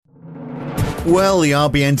Well, the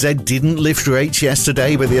RBNZ didn't lift rates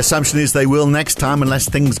yesterday, but the assumption is they will next time unless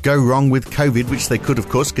things go wrong with COVID, which they could, of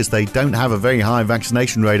course, because they don't have a very high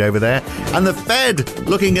vaccination rate over there. And the Fed,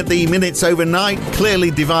 looking at the minutes overnight,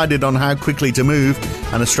 clearly divided on how quickly to move.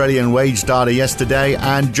 And Australian wage data yesterday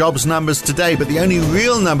and jobs numbers today. But the only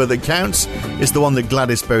real number that counts is the one that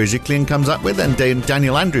Gladys Berejiklian comes up with, and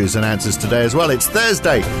Daniel Andrews announces today as well. It's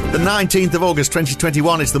Thursday, the 19th of August,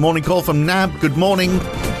 2021. It's the morning call from NAB. Good morning.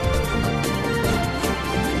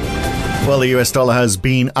 Well, the US dollar has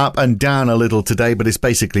been up and down a little today, but it's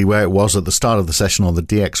basically where it was at the start of the session on the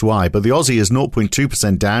DXY. But the Aussie is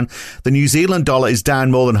 0.2% down. The New Zealand dollar is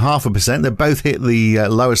down more than 0.5%. They both hit the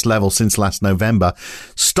lowest level since last November.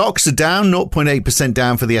 Stocks are down, 0.8%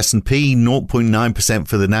 down for the S&P, 0.9%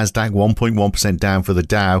 for the Nasdaq, 1.1% down for the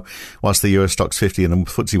Dow, whilst the Euro Stoxx 50 and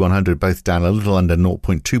the FTSE 100 both down a little under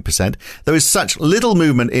 0.2%. There is such little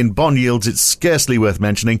movement in bond yields, it's scarcely worth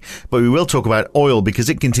mentioning, but we will talk about oil because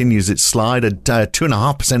it continues its slide, a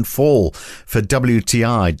 2.5% fall for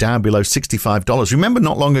WTI, down below $65. Remember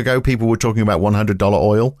not long ago people were talking about $100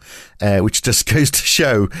 oil, which just goes to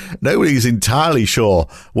show nobody's entirely sure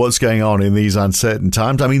what's going on in these uncertain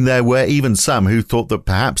times. I mean, there were even some who thought that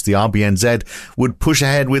perhaps the RBNZ would push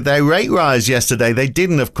ahead with their rate rise yesterday. They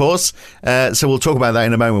didn't, of course. So we'll talk about that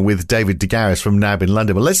in a moment with David de Garis from NAB in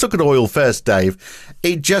London. But let's look at oil first, Dave.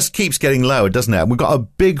 It just keeps getting lower, doesn't it? We've got a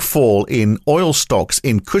big fall in oil stocks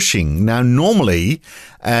in Cushing. Now, normally,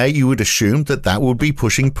 you would assume that would be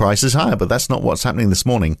pushing prices higher, but that's not what's happening this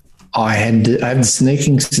morning. I had a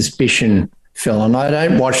sneaking suspicion, Phil, and I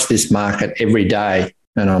don't watch this market every day,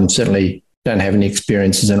 and I'm certainly don't have any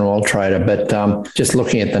experience as an oil trader, but just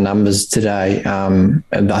looking at the numbers today,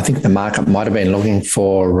 and I think the market might have been looking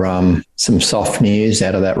for some soft news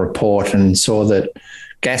out of that report and saw that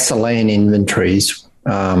gasoline inventories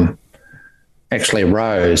actually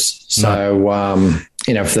rose. So,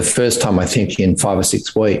 for the first time, I think in 5 or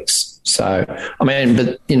 6 weeks. So, I mean,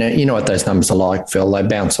 but you know what those numbers are like, Phil. They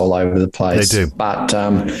bounce all over the place. They do. But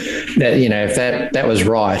if that was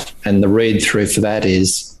right, and the read through for that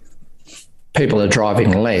is people are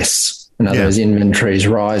driving less. In other words, inventories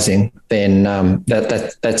rising. Then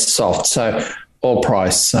that's soft. So, oil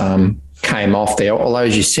price came off there. Although,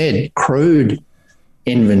 as you said, crude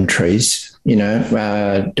inventories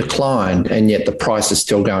declined, and yet the price is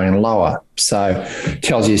still going lower. So it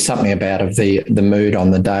tells you something about the mood on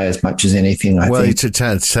the day as much as anything, I think. Well, it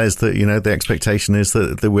says that, the expectation is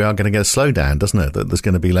that we are going to get a slowdown, doesn't it? That there's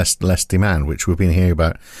going to be less demand, which we've been hearing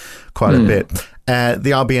about quite a bit.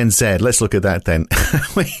 The RBNZ, let's look at that then.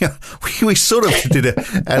 we sort of did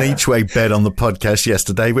an each way bet on the podcast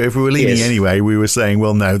yesterday, but if we were leaning anyway, we were saying,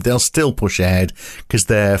 well, no, they'll still push ahead because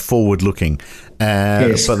they're forward looking.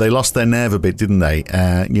 But they lost their nerve a bit, didn't they?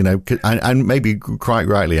 And maybe quite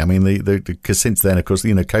rightly. I mean, because since then, of course,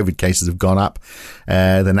 COVID cases have gone up.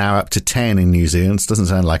 They're now up to 10 in New Zealand. It doesn't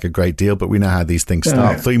sound like a great deal, but we know how these things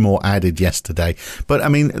start. 3 more added yesterday. But I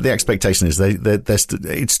mean, the expectation is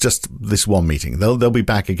it's just this one meeting. They'll be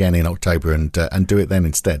back again in October and do it then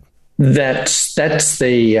instead. That's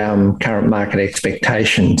the current market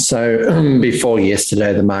expectation. So before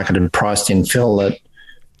yesterday, the market had priced in, Phil, that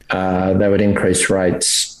they would increase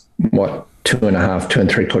rates, 2.5,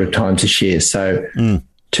 2.75 times this year. So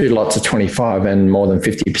 2 lots of 25 and more than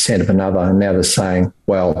 50% of another. And now they're saying,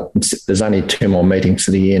 well, there's only 2 more meetings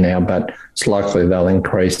for the year now, but it's likely they'll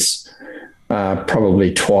increase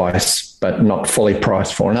probably twice, but not fully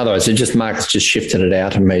priced for. In other words, markets just shifted it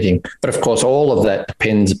out a meeting. But of course, all of that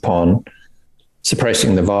depends upon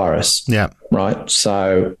suppressing the virus. Yeah. Right.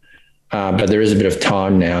 So, but there is a bit of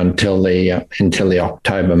time now until the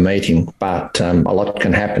October meeting. But a lot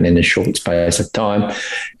can happen in a short space of time,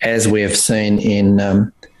 as we have seen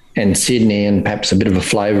in Sydney, and perhaps a bit of a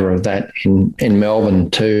flavour of that in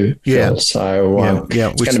Melbourne too. Phil. So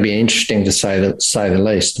it's going to be interesting to say the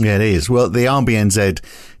least. Yeah, it is. Well, the RBNZ,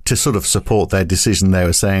 to sort of support their decision, they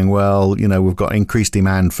were saying, well, we've got increased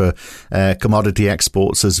demand for commodity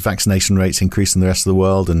exports as vaccination rates increase in the rest of the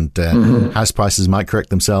world, and house prices might correct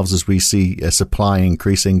themselves as we see supply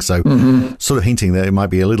increasing. So sort of hinting that it might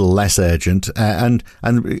be a little less urgent. And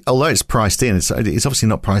although it's priced in, it's obviously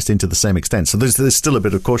not priced in to the same extent. So there's still a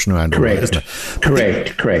bit of caution around it, isn't there?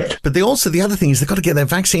 Correct. But the other thing is they've got to get their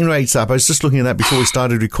vaccine rates up. I was just looking at that before we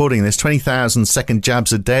started recording. There's 20,000 second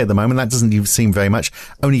jabs a day at the moment. That doesn't even seem very much.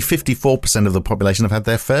 Only 54% of the population have had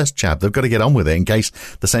their first jab. They've got to get on with it in case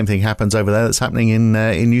the same thing happens over there that's happening in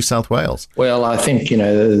New South Wales. Well, I think,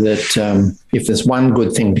 that if there's one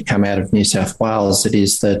good thing to come out of New South Wales, it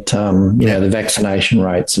is that, the vaccination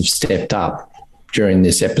rates have stepped up. during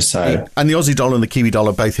this episode. And the Aussie dollar and the Kiwi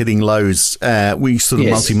dollar both hitting lows,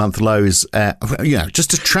 multi-month lows.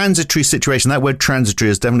 Just a transitory situation. That word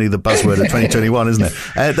transitory is definitely the buzzword of 2021, isn't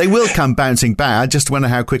it? They will come bouncing back. I just wonder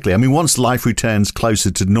how quickly. I mean, once life returns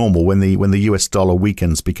closer to normal, when the US dollar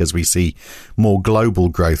weakens because we see more global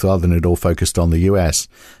growth rather than it all focused on the US.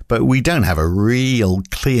 But we don't have a real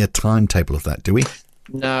clear timetable of that, do we?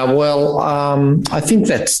 No, well, I think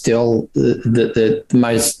that's still the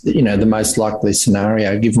most likely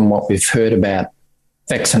scenario, given what we've heard about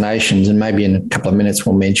vaccinations. And maybe in a couple of minutes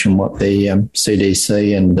we'll mention what the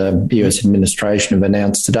CDC and the US administration have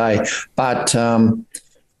announced today. But the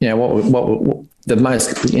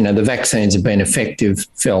vaccines have been effective,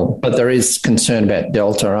 Phil. But there is concern about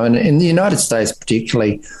Delta, and in the United States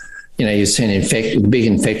particularly. You've seen the big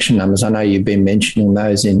infection numbers. I know you've been mentioning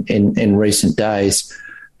those in recent days.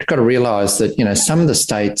 You've got to realise that, some of the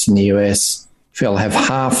states in the US, Phil, have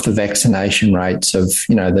half the vaccination rates of,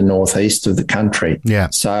 the northeast of the country. Yeah.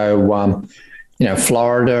 So,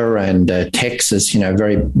 Florida and Texas,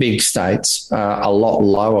 very big states, are a lot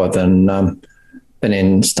lower than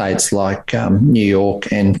in states like New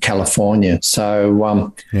York and California.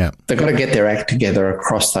 So they've got to get their act together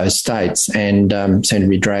across those states and seem to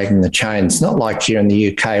be dragging the chain. It's not like here in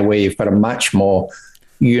the UK where you've got a much more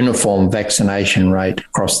uniform vaccination rate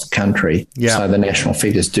across the country. Yeah. So the national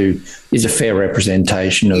figures is a fair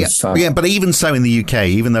representation of... but even so in the UK,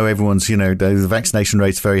 even though everyone's, the vaccination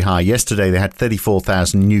rate's very high, yesterday they had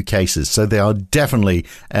 34,000 new cases. So they are definitely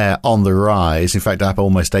on the rise. In fact, up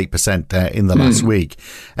almost 8% in the last week.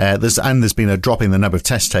 There's been a drop in the number of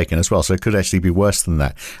tests taken as well. So it could actually be worse than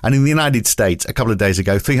that. And in the United States, a couple of days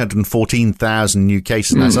ago, 314,000 new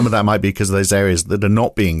cases. Now, some of that might be because of those areas that are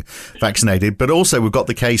not being vaccinated. But also we've got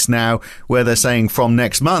the case now where they're saying from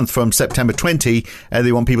next month, from September 20,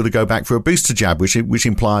 they want people to go back for a booster jab, which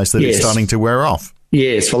implies that it's starting to wear off.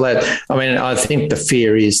 Yes, well, I think the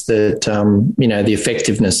fear is that, the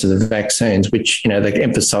effectiveness of the vaccines, which, they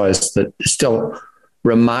emphasise that it's still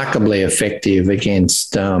remarkably effective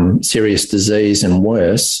against serious disease and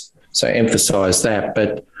worse. So emphasise that.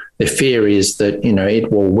 But the fear is that,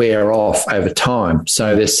 it will wear off over time.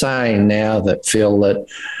 So they're saying now that, Phil, that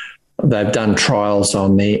they've done trials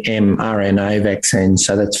on the mRNA vaccine,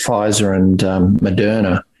 so that's Pfizer and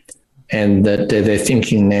Moderna, and that they're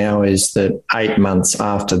thinking now is that 8 months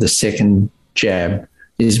after the second jab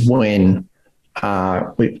is when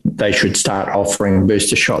they should start offering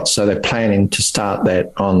booster shots. So they're planning to start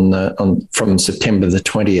that from September the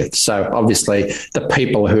 20th. So obviously the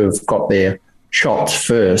people who have got their shots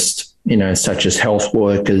first, such as health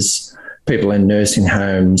workers, people in nursing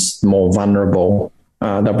homes, more vulnerable,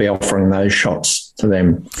 they'll be offering those shots to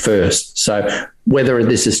them first. So whether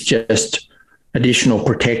this is just additional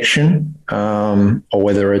protection or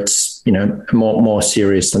whether it's, more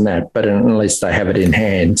serious than that, but at least they have it in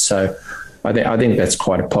hand. So I think that's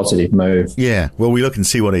quite a positive move. Yeah, well, we look and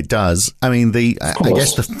see what it does. I mean, I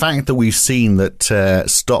guess the fact that we've seen that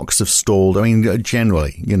stocks have stalled, I mean,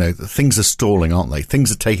 generally, things are stalling, aren't they? Things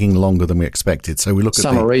are taking longer than we expected. So we look at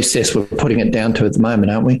summer recess, we're putting it down to at the moment,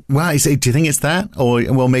 aren't we? Well, do you think it's that? Or,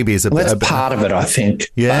 well, maybe it's that's part of it, I think.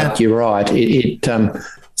 Yeah. But you're right.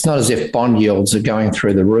 It's not as if bond yields are going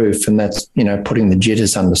through the roof and that's, putting the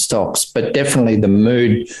jitters under stocks, but definitely the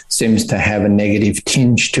mood seems to have a negative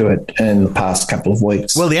tinge to it in the past couple of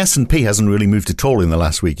weeks. Well, the S&P hasn't really moved at all in the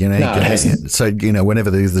last week. No, it hasn't. So, whenever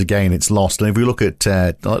there's a gain, it's lost. And if we look at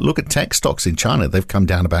tech stocks in China, they've come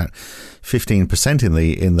down about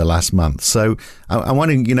 15% in the last month. So I'm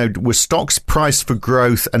wondering, were stocks priced for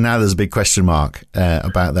growth, and now there's a big question mark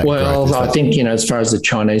about that. Well, I think, as far as the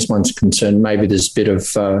Chinese one's concerned, maybe there's a bit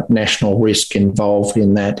of national risk involved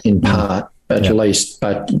in that in part, at least.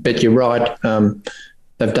 But you're right,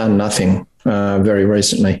 they've done nothing very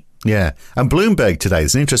recently. Yeah. And Bloomberg today,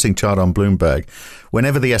 there's an interesting chart on Bloomberg.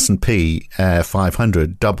 Whenever the S&P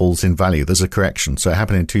 500 doubles in value, there's a correction. So it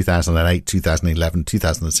happened in 2008, 2011,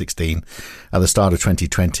 2016, at the start of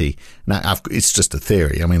 2020. Now, it's just a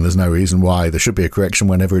theory. I mean, there's no reason why there should be a correction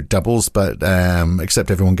whenever it doubles, but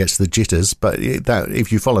except everyone gets the jitters. But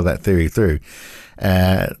if you follow that theory through,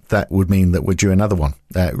 that would mean that we're due another one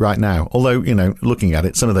right now. Although, looking at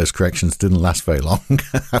it, some of those corrections didn't last very long,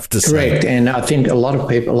 I have to say. Correct. And I think a lot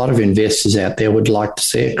of investors out there would like to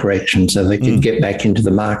see a correction so they can get back into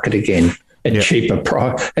the market again at cheaper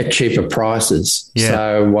prices. Yeah.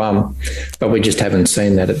 So, but we just haven't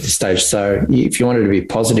seen that at this stage. So if you wanted to be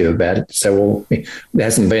positive about it, there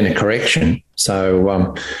hasn't been a correction.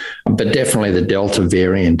 So, but definitely the Delta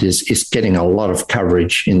variant is getting a lot of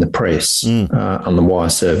coverage in the press on the wire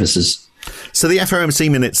services. So the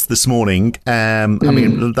FOMC minutes this morning, I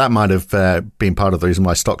mean, that might have been part of the reason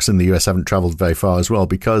why stocks in the US haven't travelled very far as well,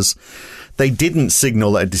 because they didn't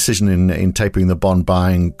signal that a decision in tapering the bond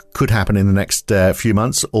buying could happen in the next few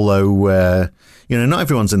months, although not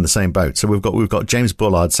everyone's in the same boat. So we've got James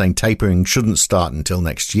Bullard saying tapering shouldn't start until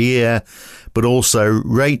next year, but also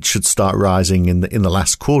rates should start rising in the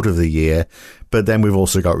last quarter of the year. But then we've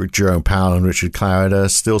also got Jerome Powell and Richard Clarida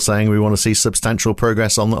still saying we want to see substantial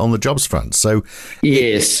progress on the jobs front. So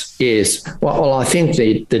yes. Well, I think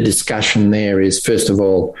the discussion there is, first of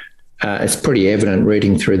all, it's pretty evident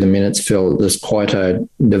reading through the minutes, Phil, there's quite a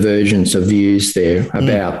divergence of views there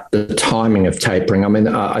about the timing of tapering. I mean,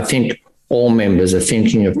 I think all members are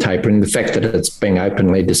thinking of tapering. The fact that it's being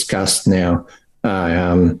openly discussed now,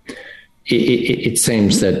 it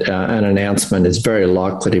seems that an announcement is very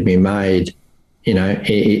likely to be made.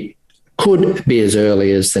 It could be as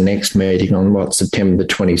early as the next meeting on September the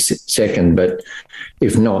 22nd, but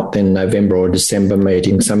if not, then November or December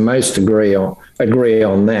meeting. So most agree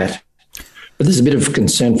on that. But there's a bit of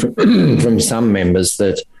concern from some members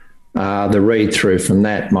that the read-through from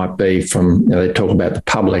that might be from, they talk about the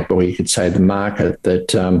public, or you could say the market,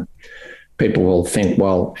 that people will think,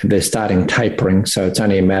 well, they're starting tapering, so it's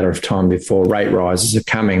only a matter of time before rate rises are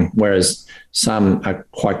coming, whereas some are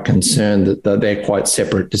quite concerned that they're quite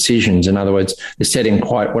separate decisions. In other words, they're setting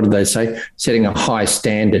setting a high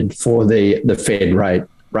standard for the Fed rate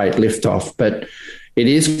liftoff. But it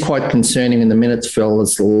is quite concerning in the minutes, Phil.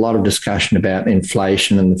 There's a lot of discussion about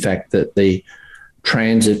inflation and the fact that the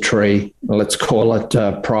transitory, let's call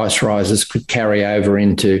it, price rises could carry over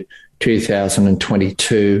into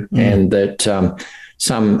 2022, and that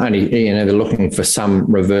some only, they're looking for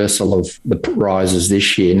some reversal of the rises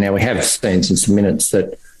this year. Now, we have seen since the minutes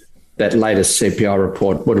that latest CPI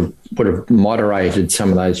report would have moderated some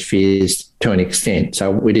of those fears to an extent. So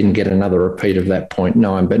we didn't get another repeat of that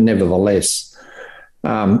 0.9, but nevertheless,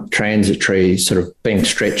 transitory sort of being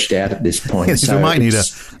stretched out at this point. Yes, so we might need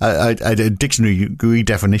a dictionary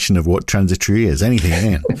definition of what transitory is.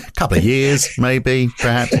 Anything, a couple of years, maybe,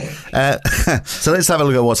 perhaps. So let's have a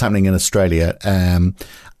look at what's happening in Australia. And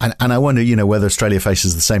I wonder, whether Australia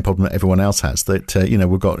faces the same problem that everyone else has, that,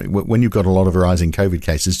 we've got, when you've got a lot of rising COVID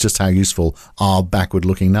cases, just how useful are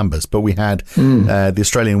backward-looking numbers. But we had the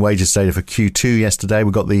Australian wages data for Q2 yesterday.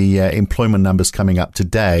 We've got the employment numbers coming up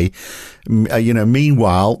today.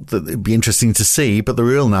 Meanwhile, it'd be interesting to see, but the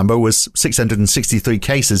real number was 663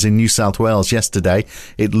 cases in New South Wales yesterday.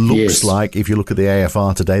 It looks like, if you look at the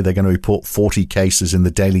AFR today, they're going to report 40 cases in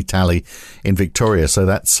the daily tally in Victoria. So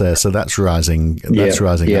that's rising. That's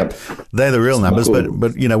rising. Yep. They're the real numbers, but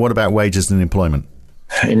what about wages and employment?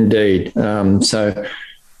 Indeed. So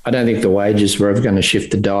I don't think the wages were ever going to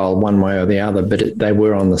shift the dial one way or the other, but they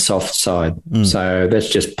were on the soft side. So that's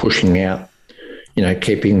just pushing out,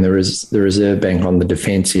 keeping the Reserve Bank on the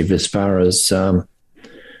defensive as far as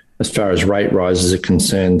rate rises are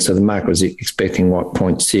concerned. So the market was expecting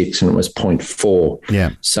 0.6 and it was 0.4.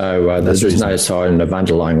 Yeah. So there's no sign of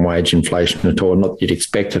underlying wage inflation at all, not that you'd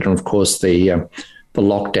expect it. And of course, the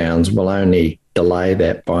lockdowns will only delay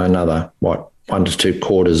that by another, 1 to 2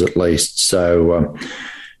 quarters at least. So,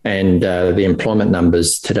 the employment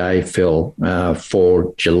numbers today, Phil,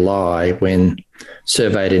 for July, when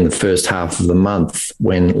surveyed in the first half of the month,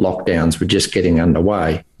 when lockdowns were just getting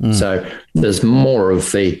underway. So there's more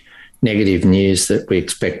of the negative news that we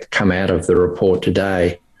expect to come out of the report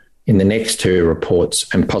today in the next 2 reports,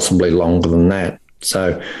 and possibly longer than that.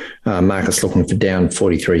 So market's looking for down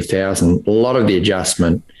 43,000. A lot of the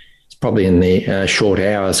adjustment is probably in the short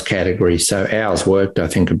hours category. So hours worked, I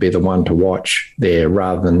think, would be the one to watch there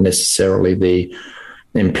rather than necessarily the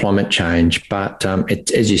employment change. But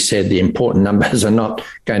as you said, the important numbers are not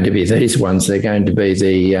going to be these ones. They're going to be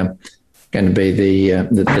the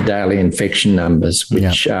daily infection numbers,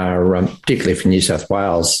 which are particularly for New South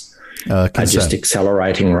Wales. Are just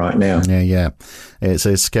accelerating right now. Yeah. It's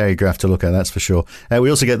a scary graph to look at, that's for sure. We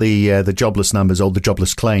also get the jobless numbers, or the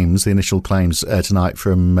jobless claims, the initial claims tonight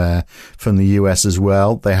from the US as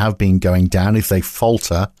well. They have been going down. If they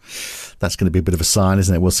falter, that's going to be a bit of a sign,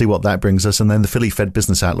 isn't it? We'll see what that brings us. And then the Philly Fed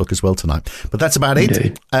business outlook as well tonight. But that's about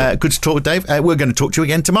it. Good to talk, Dave. We're going to talk to you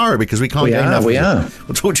again tomorrow because we can't get enough. We are.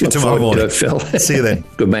 We'll talk to you tomorrow morning. Phil. See you then.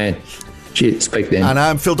 Good man. Cheers. Speak then. And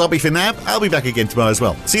I'm Phil Dobbie for now. I'll be back again tomorrow as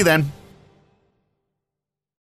well. See you then.